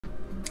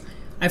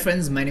Hi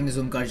friends, my name is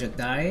Omkar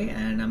Jagdare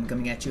and I'm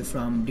coming at you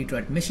from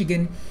Detroit,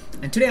 Michigan.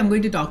 And today I'm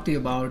going to talk to you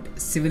about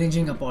civil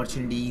engineering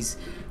opportunities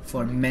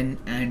for men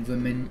and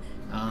women.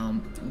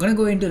 I'm going to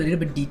go into a little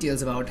bit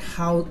details about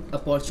how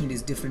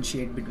opportunities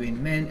differentiate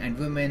between men and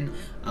women,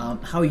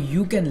 how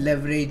you can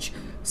leverage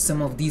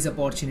some of these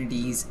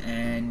opportunities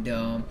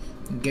and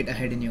get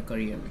ahead in your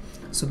career.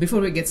 So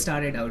before we get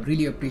started, I would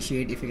really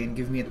appreciate if you can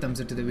give me a thumbs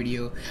up to the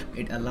video.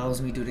 It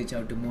allows me to reach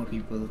out to more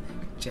people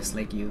just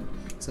like you.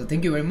 So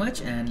thank you very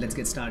much and let's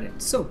get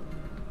started. So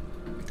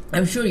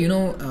I'm sure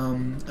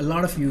a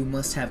lot of you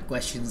must have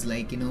questions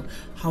like,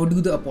 how do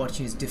the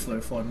opportunities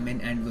differ for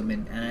men and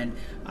women? And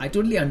I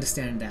totally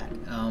understand that.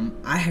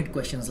 I had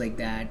questions like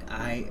that.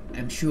 I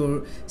am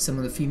sure some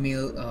of the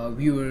female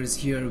viewers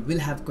here will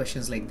have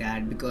questions like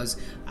that, because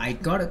I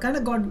kind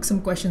of got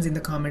some questions in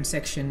the comment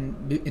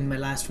section in my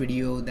last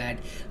video that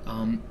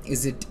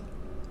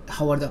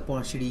how are the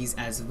opportunities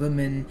as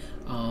women?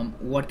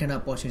 What kind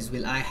of opportunities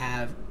will I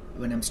have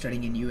when I'm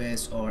studying in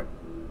US or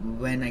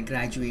when I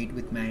graduate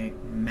with my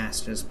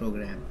master's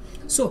program?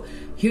 So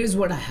here's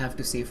what I have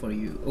to say for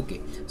you.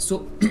 Okay,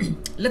 so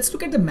let's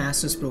look at the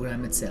master's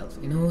program itself.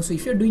 So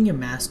if you're doing your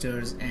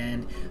master's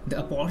and the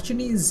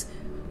opportunities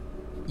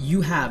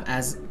you have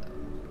as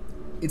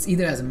it's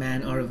either as a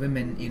man or a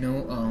woman,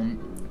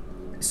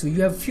 so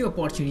you have few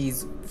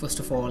opportunities. First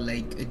of all,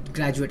 like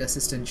graduate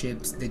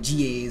assistantships, the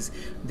GAs,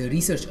 the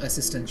research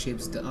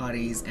assistantships, the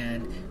RAs,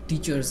 and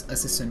teachers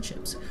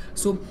assistantships.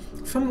 So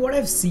from what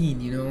I've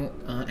seen,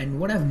 and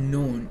what I've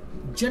known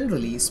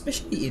generally,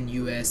 especially in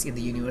US, in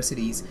the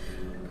universities,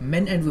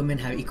 men and women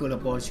have equal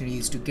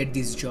opportunities to get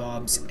these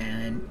jobs,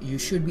 and you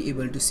should be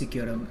able to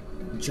secure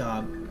a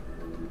job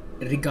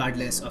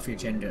regardless of your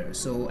gender.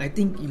 So I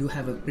think you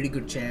have a pretty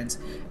good chance,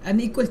 an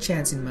equal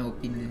chance in my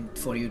opinion,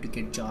 for you to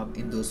get job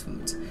in those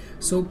fields.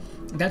 So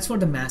that's for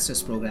the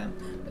master's program.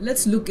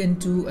 Let's look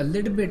into a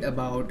little bit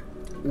about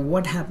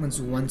what happens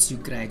once you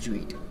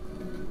graduate.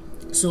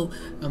 So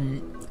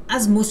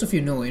as most of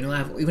you know,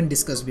 I've even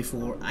discussed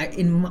before,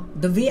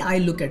 the way I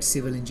look at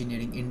civil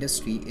engineering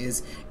industry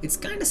is it's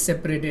kind of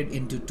separated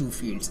into two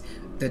fields: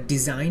 the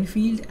design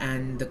field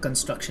and the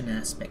construction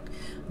aspect.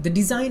 The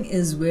design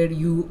is where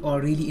you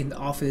are really in the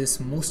office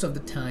most of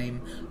the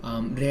time.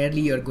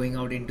 Rarely you're going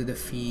out into the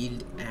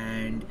field,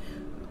 and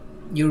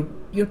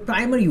your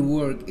primary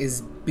work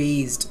is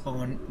based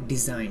on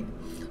design.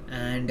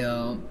 And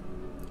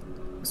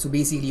so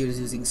basically you're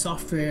using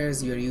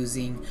softwares, you're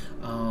using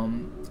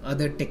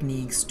other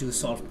techniques to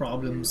solve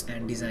problems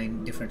and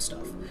design different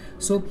stuff.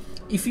 So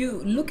if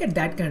you look at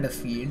that kind of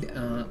field,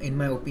 in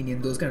my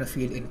opinion, those kind of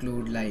field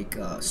include like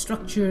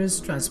structures,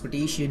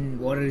 transportation,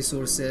 water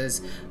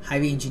resources,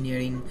 highway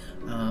engineering,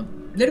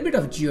 little bit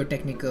of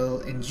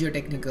geotechnical. In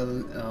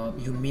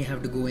geotechnical, you may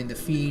have to go in the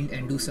field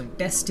and do some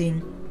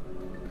testing,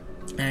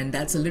 and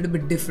that's a little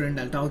bit different.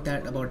 I'll talk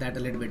about that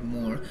a little bit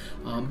more,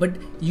 but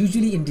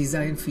usually in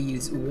design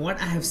fields, what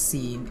I have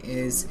seen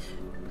is,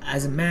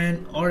 as a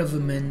man or a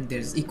woman,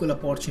 there's equal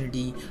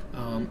opportunity.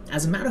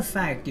 As a matter of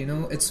fact,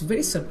 it's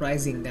very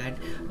surprising that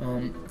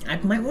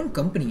at my own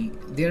company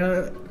there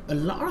are a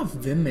lot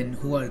of women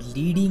who are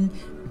leading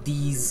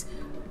these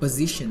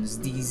positions,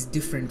 these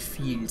different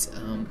fields.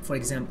 For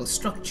example,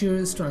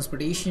 structures,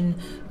 transportation,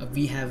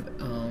 we have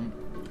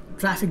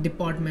traffic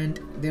department.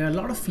 There are a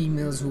lot of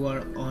females who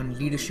are on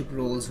leadership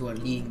roles who are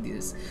leading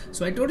this.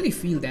 So I totally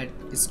feel that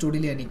it's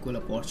totally an equal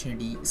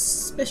opportunity,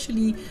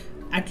 especially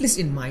at least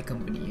in my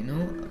company,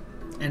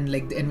 and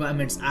like the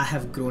environments I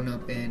have grown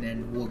up in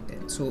and worked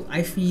in. So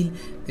I feel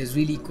there's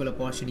really equal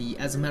opportunity.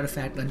 As a matter of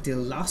fact, until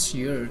last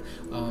year,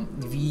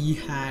 we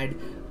had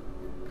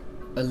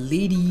a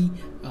lady,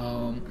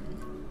 a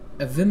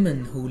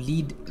woman who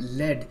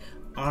led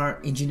our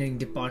engineering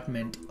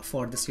department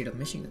for the state of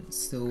Michigan.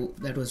 So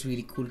that was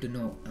really cool to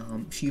know.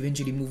 She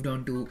eventually moved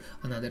on to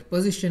another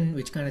position,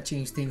 which kind of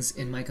changed things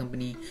in my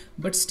company,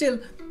 but still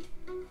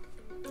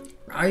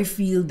I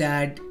feel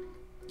that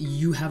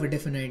you have a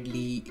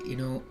definitely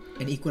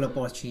an equal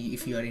opportunity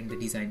if you are in the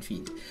design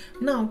field.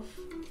 Now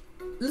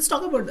let's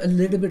talk about a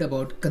little bit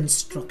about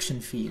construction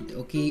field.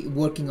 Okay,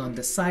 working on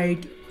the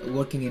site,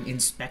 working in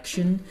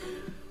inspection,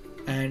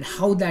 and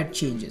how that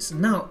changes.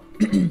 Now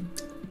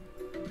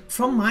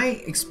from my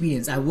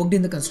experience, I worked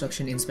in the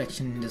construction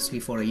inspection industry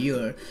for a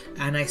year,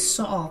 and I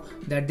saw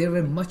that there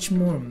were much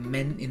more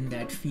men in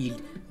that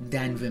field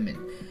than women.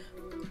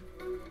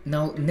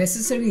 Now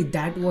necessarily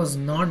that was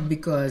not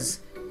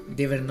because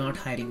they were not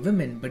hiring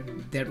women,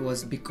 but that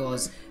was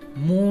because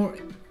more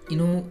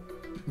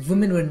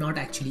women were not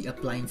actually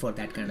applying for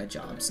that kind of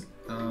jobs.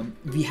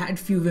 We had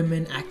few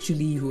women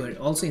actually who were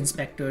also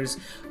inspectors,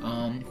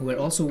 who were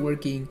also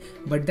working,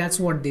 but that's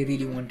what they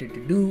really wanted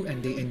to do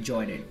and they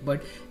enjoyed it.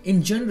 But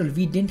in general,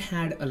 we didn't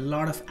had a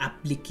lot of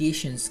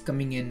applications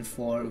coming in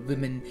for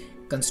women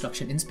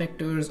construction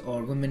inspectors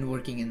or women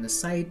working in the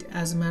site,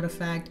 as a matter of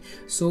fact.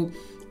 So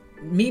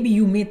maybe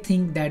you may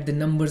think that the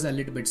numbers are a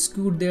little bit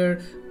skewed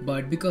there,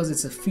 but because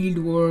it's a field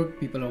work,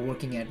 people are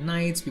working at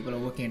nights, people are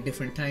working at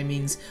different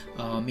timings,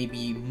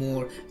 maybe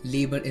more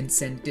labor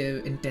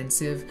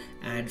intensive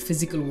and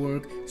physical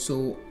work,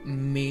 so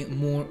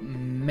more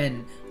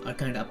men are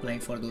kind of applying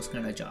for those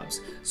kind of jobs.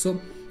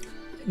 So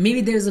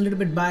maybe there's a little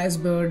bit bias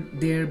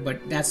there,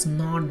 but that's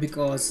not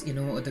because, you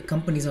know, the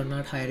companies are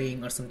not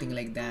hiring or something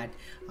like that.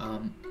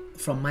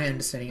 From my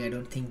understanding, I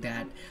don't think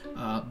that,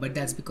 but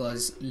that's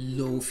because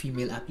low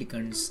female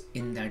applicants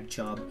in that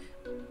job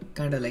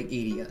kind of like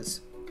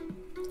areas.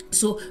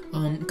 So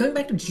coming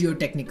back to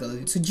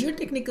geotechnical, so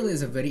geotechnical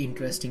is a very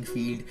interesting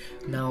field.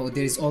 Now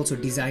there is also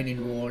design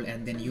involved,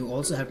 and then you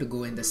also have to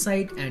go in the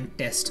site and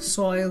test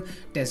soil,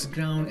 test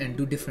ground, and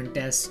do different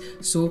tests.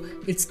 So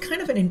it's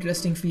kind of an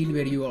interesting field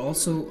where you are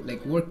also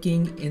like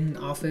working in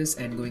office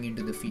and going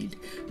into the field.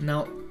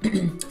 Now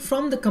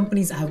from the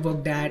companies I have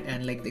worked at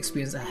and like the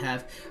experience I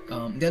have,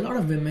 there are a lot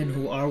of women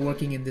who are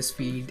working in this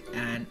field,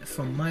 and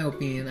from my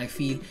opinion, I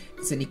feel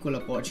it's an equal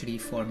opportunity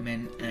for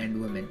men and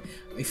women.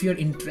 If you're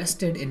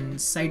interested in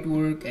site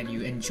work and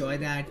you enjoy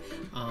that,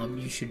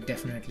 you should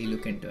definitely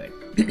look into it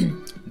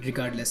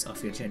regardless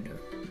of your gender.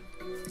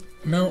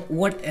 Now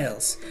what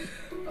else?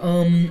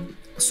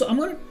 So I'm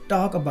going to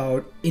talk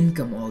about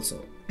income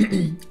also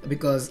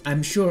because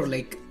I'm sure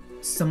like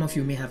some of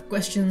you may have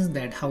questions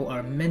that how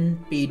are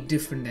men paid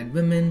different than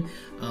women,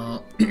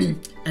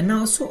 and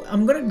now so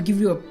I'm gonna give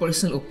you a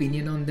personal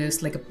opinion on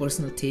this, like a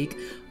personal take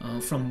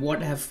from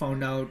what I have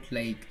found out,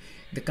 like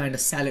the kind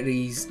of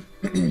salaries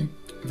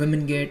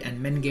women get and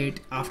men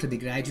get after they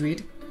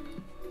graduate,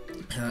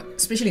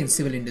 especially in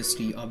civil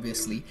industry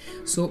obviously.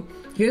 So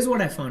here's what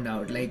I found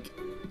out. Like,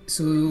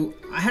 so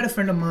I had a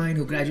friend of mine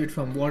who graduated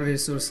from water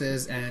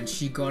resources, and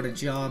she got a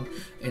job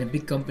in a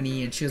big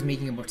company, and she was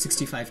making about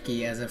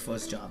 65K as her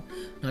first job.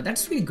 Now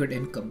that's really good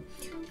income.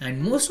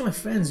 And most of my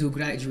friends who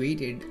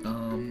graduated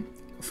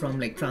from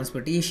like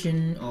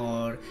transportation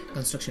or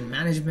construction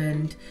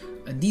management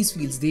and these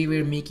fields, they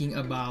were making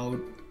about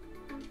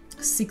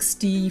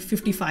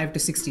 $55,000 to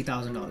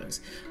 $60,000.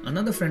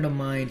 Another friend of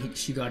mine,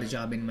 she got a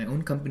job in my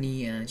own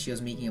company, and she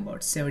was making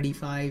about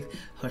 75.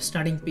 Her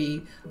starting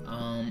pay,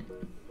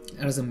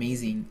 that was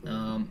amazing,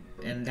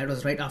 and that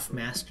was right off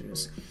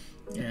masters,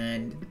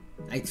 and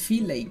I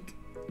feel like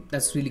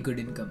that's really good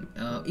income.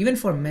 Even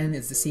for men,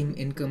 it's the same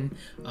income,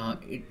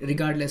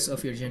 regardless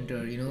of your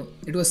gender. You know,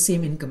 it was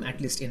same income, at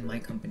least in my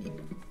company.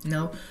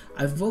 Now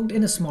I've worked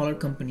in a smaller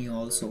company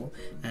also,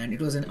 and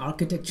it was an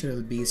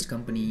architectural based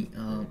company.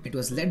 It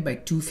was led by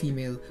 2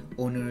 female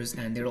owners,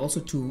 and there were also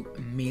 2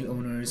 male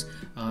owners.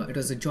 It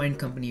was a joint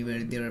company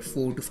where there are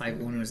 4 to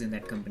 5 owners in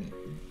that company,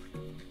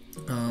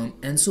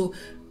 and so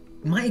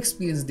my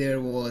experience there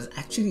was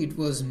actually it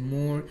was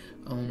more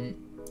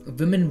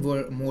women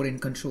were more in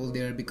control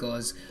there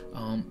because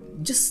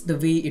just the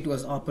way it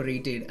was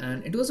operated,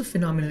 and it was a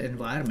phenomenal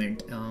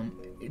environment.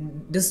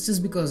 This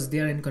just because they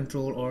are in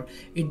control, or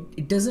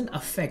it doesn't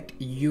affect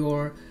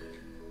your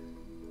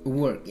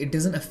work, it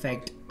doesn't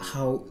affect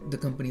how the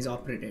companies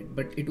operated,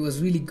 but it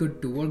was really good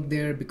to work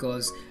there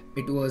because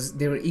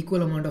there were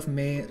equal amount of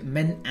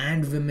men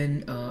and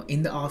women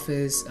in the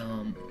office.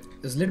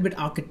 There's a little bit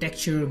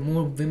architecture,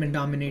 more women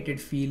dominated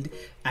field,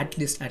 at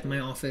least at my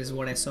office,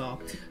 what I saw.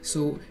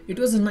 So it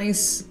was a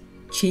nice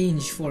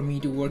change for me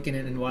to work in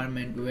an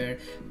environment where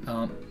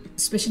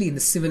especially in the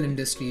civil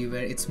industry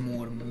where it's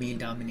more male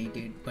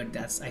dominated, but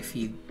that's I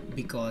feel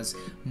because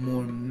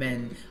more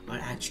men are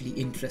actually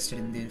interested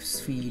in this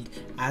field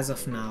as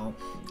of now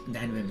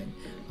than women,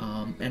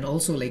 and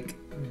also like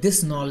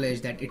this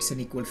knowledge that it's an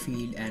equal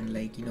field and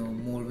like, you know,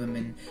 more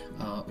women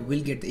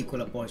will get the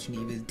equal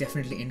opportunity will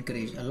definitely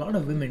encourage a lot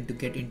of women to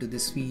get into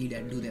this field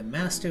and do their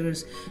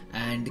masters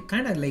and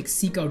kind of like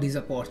seek out these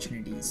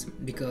opportunities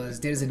because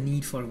there's a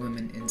need for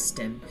women in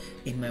STEM,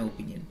 in my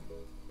opinion.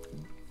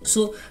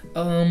 So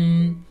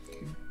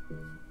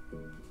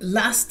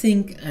last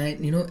thing,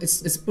 and you know,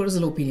 it's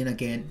personal opinion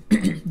again.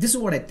 This is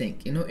what I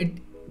think, you know, it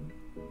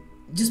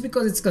just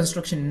because it's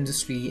construction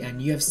industry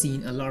and you have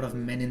seen a lot of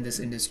men in this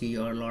industry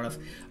or a lot of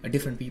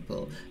different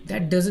people,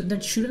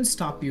 that shouldn't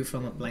stop you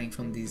from applying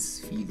from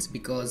these fields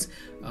because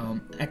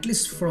at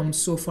least from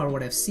so far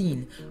what I've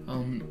seen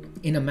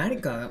in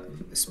America,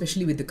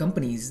 especially with the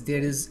companies,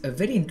 there is a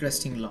very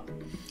interesting law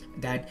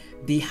that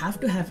they have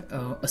to have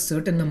a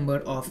certain number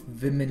of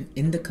women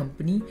in the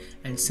company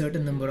and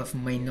certain number of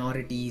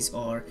minorities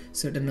or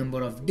certain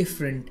number of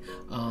different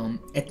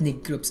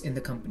ethnic groups in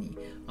the company.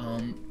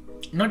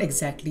 Not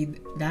exactly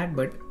that,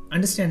 but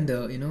understand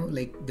the, you know,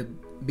 like the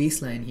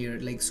baseline here.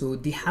 Like, so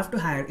they have to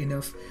hire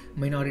enough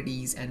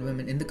minorities and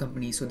women in the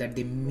company so that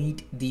they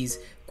meet these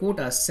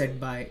quotas set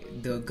by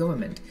the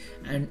government.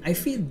 And I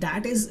feel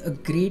that is a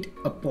great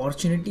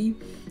opportunity.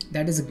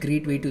 That is a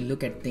great way to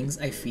look at things,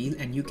 I feel,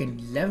 and you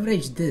can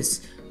leverage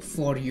this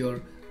for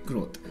your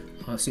growth.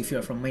 So if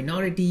you're from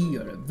minority,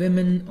 you're a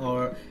women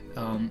or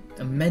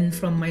a men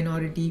from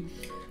minority,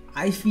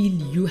 I feel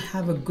you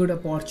have a good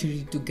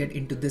opportunity to get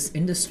into this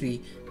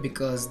industry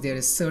because there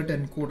is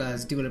certain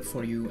quotas developed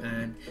for you,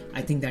 and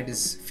I think that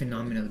is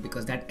phenomenal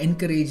because that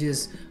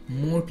encourages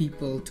more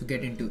people to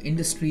get into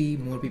industry,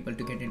 more people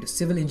to get into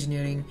civil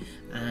engineering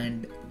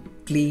and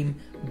claim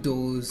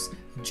those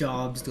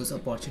jobs, those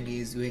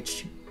opportunities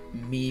which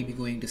may be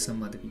going to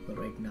some other people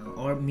right now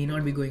or may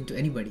not be going to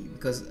anybody.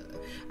 Because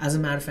as a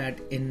matter of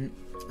fact, in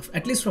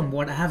at least from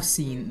what I have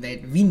seen,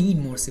 that we need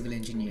more civil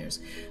engineers.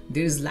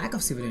 There is lack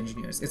of civil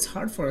engineers. It's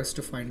hard for us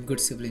to find good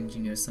civil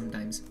engineers.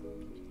 Sometimes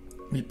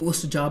we'll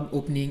post a job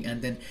opening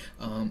and then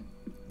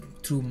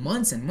through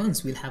months and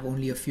months we'll have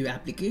only a few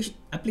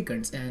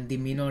applicants, and they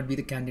may not be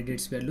the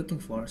candidates we are looking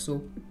for.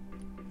 So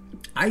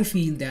I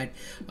feel that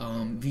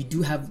we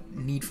do have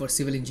need for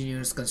civil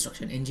engineers,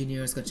 construction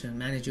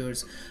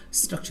managers,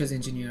 structures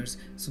engineers.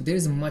 So there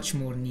is much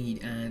more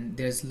need, and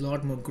there's a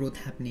lot more growth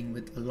happening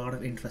with a lot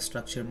of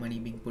infrastructure money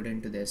being put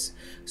into this.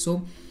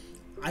 So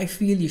I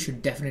feel you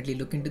should definitely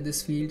look into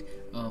this field.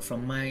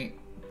 From my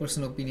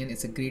personal opinion,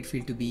 it's a great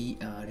field to be,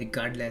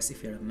 regardless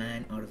if you're a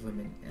man or a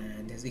woman,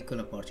 and there's equal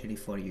opportunity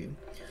for you.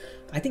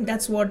 I think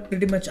that's what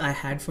pretty much I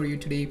had for you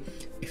today.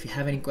 If you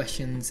have any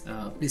questions,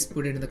 please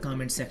put it in the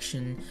comment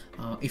section.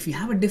 If you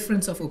have a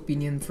difference of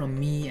opinion from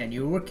me and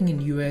you're working in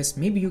US,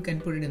 maybe you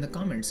can put it in the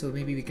comments, so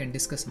maybe we can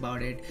discuss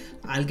about it.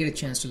 I'll get a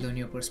chance to learn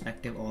your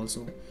perspective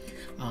also.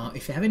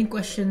 If you have any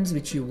questions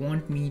which you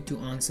want me to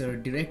answer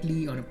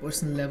directly on a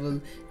personal level,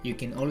 you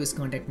can always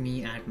contact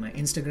me at my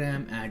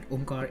Instagram at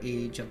Omkar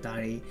A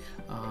Jagdare.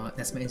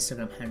 That's my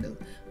Instagram handle.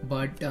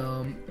 But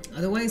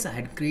otherwise, I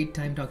had a great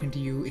time talking to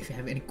you. If you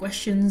have any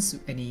questions,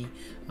 any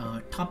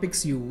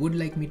topics you would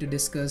like me to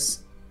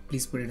discuss,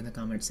 please put it in the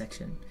comment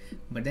section.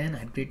 But then I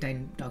had a great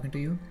time talking to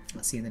you.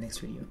 I'll see you in the next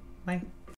video. Bye.